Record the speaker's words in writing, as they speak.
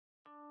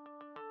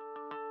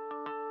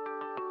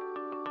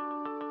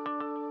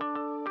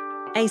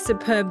A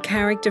superb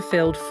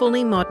character-filled,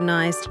 fully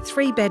modernised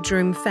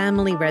 3-bedroom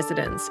family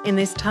residence in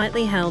this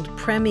tightly held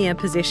premier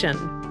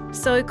position.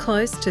 So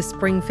close to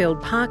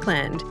Springfield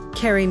Parkland,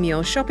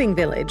 Kerrimuir Shopping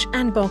Village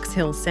and Box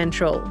Hill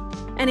Central.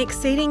 An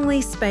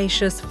exceedingly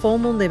spacious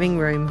formal living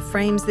room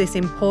frames this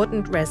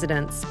important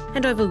residence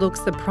and overlooks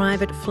the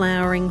private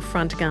flowering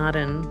front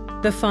garden.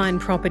 The fine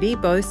property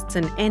boasts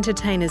an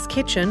entertainer's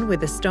kitchen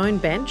with a stone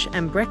bench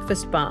and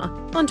breakfast bar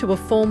onto a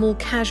formal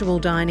casual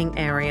dining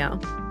area.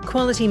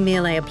 Quality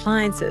Miele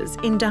appliances,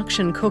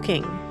 induction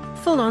cooking,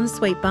 full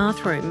ensuite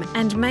bathroom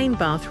and main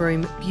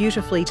bathroom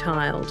beautifully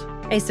tiled.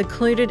 A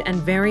secluded and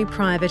very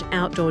private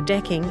outdoor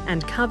decking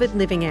and covered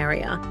living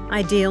area,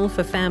 ideal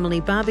for family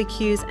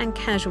barbecues and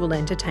casual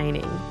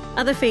entertaining.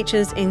 Other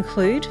features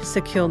include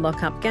secure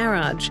lock-up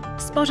garage,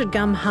 spotted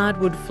gum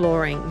hardwood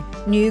flooring,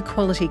 new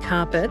quality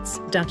carpets,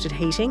 ducted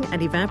heating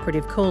and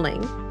evaporative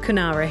cooling,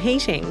 koonara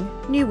heating,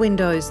 new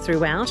windows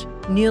throughout,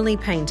 newly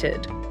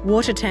painted.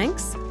 Water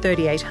tanks,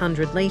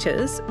 3,800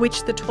 litres,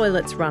 which the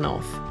toilets run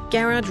off.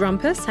 Garage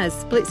rumpus has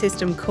split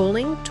system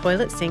cooling,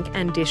 toilet sink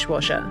and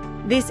dishwasher.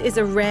 This is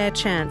a rare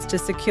chance to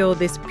secure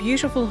this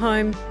beautiful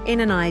home in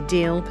an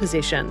ideal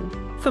position.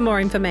 For more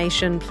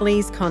information,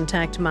 please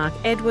contact Mark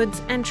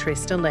Edwards and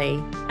Trista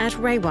Lee at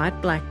Ray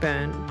White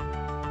Blackburn.